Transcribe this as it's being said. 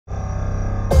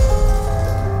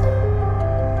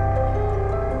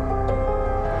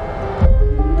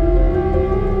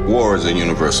War is a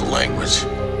universal language.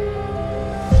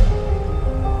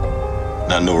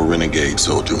 And I know a renegade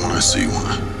soldier when I see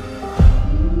one.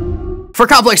 For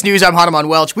Complex News, I'm Hanuman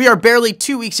Welch. We are barely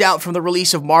 2 weeks out from the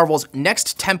release of Marvel's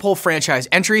next tentpole franchise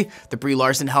entry, the Brie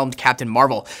Larson-helmed Captain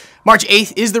Marvel. March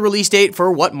 8th is the release date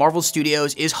for what Marvel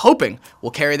Studios is hoping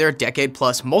will carry their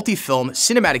decade-plus multi-film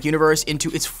cinematic universe into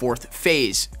its fourth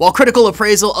phase. While critical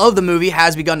appraisal of the movie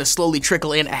has begun to slowly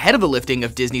trickle in ahead of the lifting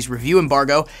of Disney's review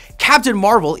embargo, Captain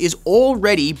Marvel is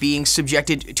already being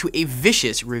subjected to a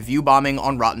vicious review bombing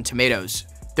on Rotten Tomatoes.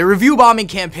 The review bombing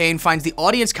campaign finds the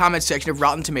audience comment section of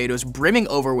Rotten Tomatoes brimming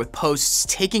over with posts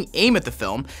taking aim at the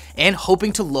film and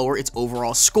hoping to lower its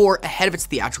overall score ahead of its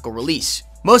theatrical release.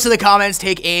 Most of the comments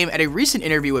take aim at a recent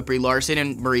interview with Brie Larson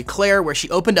and Marie Claire, where she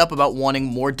opened up about wanting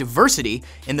more diversity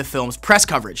in the film's press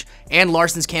coverage, and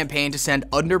Larson's campaign to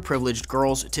send underprivileged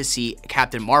girls to see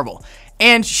Captain Marvel.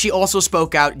 And she also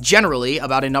spoke out generally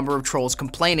about a number of trolls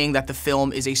complaining that the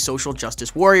film is a social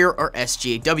justice warrior or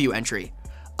SJW entry.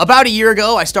 About a year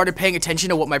ago, I started paying attention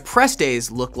to what my press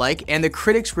days looked like and the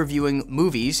critics reviewing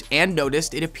movies, and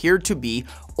noticed it appeared to be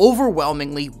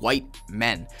overwhelmingly white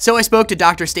men. So I spoke to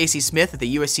Dr. Stacy Smith at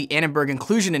the USC Annenberg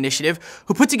Inclusion Initiative,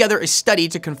 who put together a study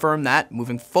to confirm that,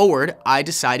 moving forward, I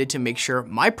decided to make sure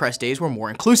my press days were more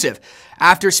inclusive.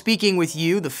 After speaking with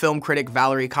you, the film critic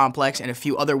Valerie Complex, and a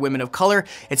few other women of color,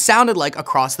 it sounded like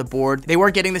across the board, they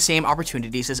weren't getting the same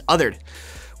opportunities as others.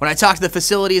 When I talked to the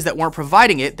facilities that weren't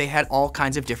providing it, they had all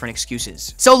kinds of different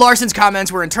excuses. So Larson's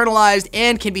comments were internalized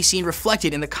and can be seen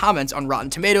reflected in the comments on Rotten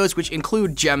Tomatoes, which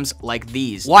include gems like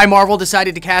these. Why Marvel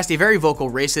decided to cast a very vocal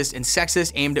racist and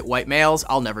sexist aimed at white males,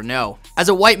 I'll never know. As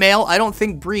a white male, I don't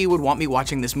think Brie would want me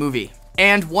watching this movie.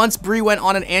 And once Brie went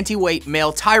on an anti-white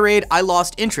male tirade, I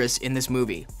lost interest in this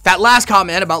movie. That last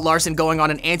comment about Larson going on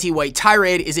an anti-white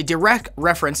tirade is a direct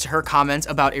reference to her comments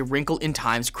about A Wrinkle in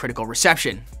Time's critical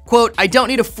reception. Quote, "I don't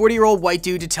need a 40-year-old white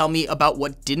dude to tell me about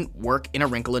what didn't work in A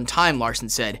Wrinkle in Time," Larson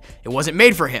said. "It wasn't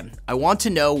made for him. I want to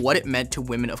know what it meant to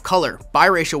women of color,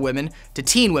 biracial women to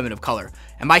teen women of color.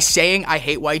 Am I saying I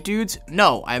hate white dudes?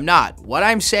 No, I am not. What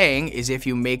I'm saying is if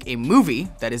you make a movie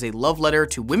that is a love letter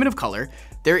to women of color,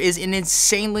 there is an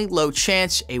insanely low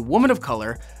chance a woman of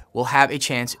color will have a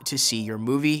chance to see your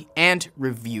movie and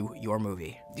review your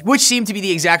movie." Which seemed to be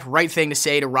the exact right thing to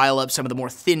say to rile up some of the more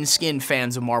thin-skinned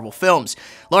fans of Marvel films.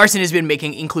 Larson has been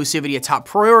making inclusivity a top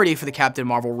priority for the Captain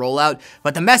Marvel rollout,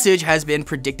 but the message has been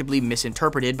predictably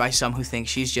misinterpreted by some who think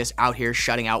she's just out here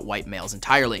shutting out white males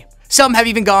entirely. Some have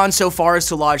even gone so far as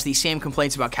to lodge the same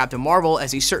complaints about Captain Marvel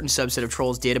as a certain subset of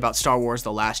trolls did about Star Wars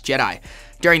The Last Jedi.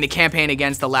 During the campaign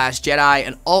against The Last Jedi,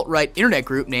 an alt-right internet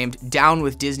group named Down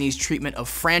with Disney's treatment of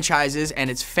franchises and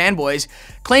its fanboys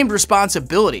claimed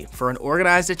responsibility for an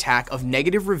organized attack of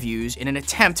negative reviews in an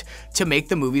attempt to make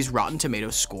the movie's Rotten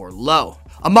Tomatoes score low.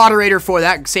 A moderator for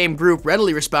that same group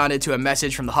readily responded to a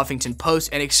message from the Huffington Post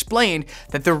and explained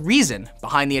that the reason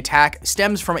behind the attack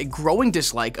stems from a growing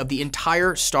dislike of the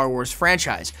entire Star Wars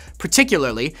franchise,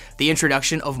 particularly the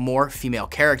introduction of more female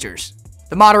characters.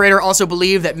 The moderator also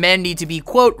believed that men need to be,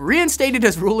 quote, "reinstated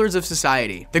as rulers of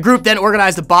society." The group then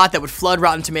organized a bot that would flood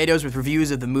Rotten Tomatoes with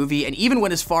reviews of the movie, and even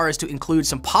went as far as to include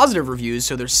some positive reviews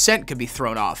so their scent could be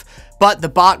thrown off. But the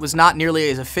bot was not nearly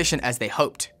as efficient as they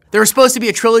hoped. There was supposed to be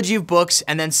a trilogy of books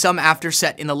and then some after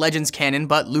set in the Legends canon,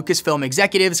 but Lucasfilm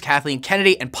executives Kathleen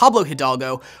Kennedy and Pablo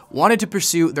Hidalgo wanted to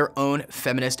pursue their own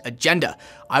feminist agenda.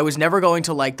 I was never going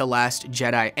to like The Last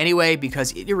Jedi anyway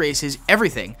because it erases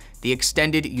everything the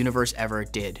extended universe ever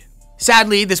did.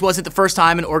 Sadly, this wasn't the first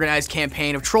time an organized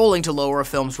campaign of trolling to lower a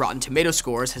film's Rotten Tomatoes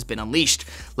scores has been unleashed.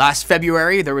 Last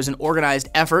February, there was an organized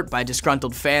effort by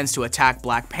disgruntled fans to attack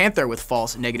Black Panther with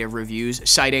false negative reviews,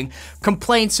 citing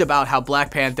complaints about how Black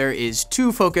Panther is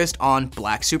too focused on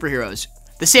black superheroes.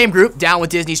 The same group, Down with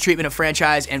Disney's treatment of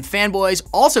franchise and fanboys,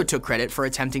 also took credit for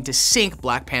attempting to sink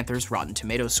Black Panther's Rotten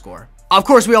Tomatoes score. Of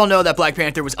course, we all know that Black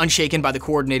Panther was unshaken by the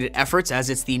coordinated efforts, as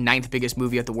it's the 9th biggest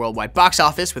movie at the worldwide box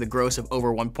office with a gross of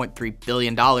over $1.3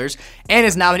 billion, and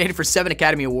is nominated for 7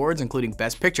 Academy Awards, including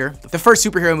Best Picture, the first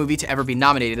superhero movie to ever be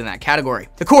nominated in that category.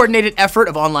 The coordinated effort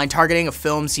of online targeting of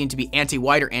films seen to be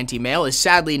anti-white or anti-male is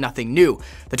sadly nothing new.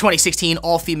 The 2016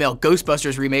 all-female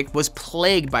Ghostbusters remake was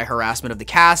plagued by harassment of the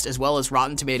cast, as well as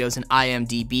Rotten Tomatoes and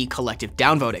IMDb collective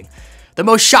downvoting. The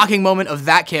most shocking moment of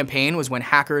that campaign was when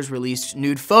hackers released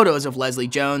nude photos of Leslie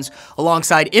Jones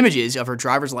alongside images of her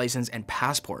driver's license and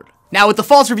passport. Now, with the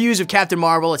false reviews of Captain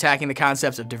Marvel attacking the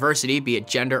concepts of diversity, be it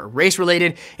gender or race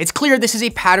related, it's clear this is a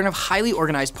pattern of highly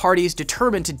organized parties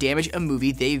determined to damage a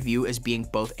movie they view as being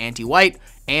both anti-white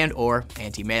and/or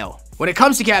anti-male. When it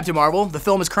comes to Captain Marvel, the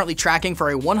film is currently tracking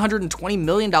for a $120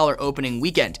 million opening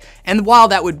weekend, and while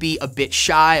that would be a bit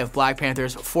shy of Black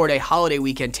Panther's 4-day holiday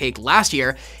weekend take last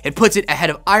year, it puts it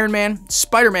ahead of Iron Man,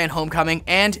 Spider-Man Homecoming,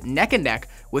 and neck and neck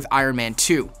with Iron Man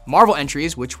 2, Marvel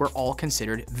entries which were all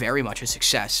considered very much a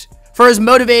success. For as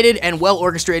motivated and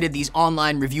well-orchestrated these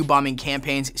online review bombing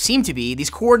campaigns seem to be, these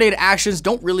coordinated actions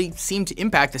don't really seem to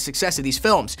impact the success of these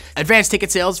films. Advanced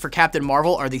ticket sales for Captain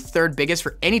Marvel are the third biggest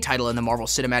for any title in the Marvel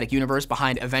Cinematic Universe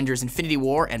behind Avengers Infinity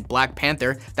War and Black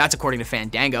Panther, that's according to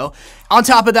Fandango. On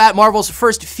top of that, Marvel's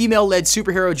first female-led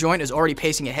superhero joint is already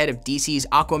pacing ahead of DC's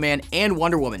Aquaman and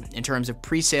Wonder Woman in terms of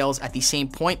pre-sales at the same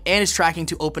point and is tracking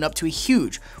to open up to a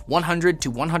huge $100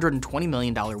 to $120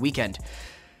 million weekend.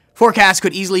 Forecasts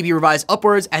could easily be revised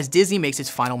upwards as Disney makes its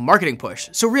final marketing push.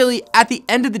 So really, at the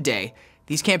end of the day,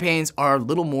 these campaigns are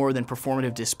little more than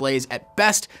performative displays at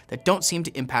best that don't seem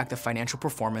to impact the financial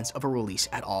performance of a release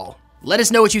at all. Let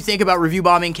us know what you think about review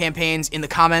bombing campaigns in the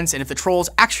comments and if the trolls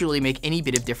actually make any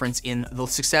bit of difference in the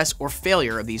success or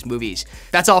failure of these movies.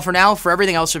 That's all for now. For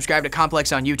everything else, subscribe to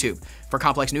Complex on YouTube. For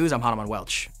Complex News, I'm Hanuman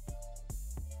Welch.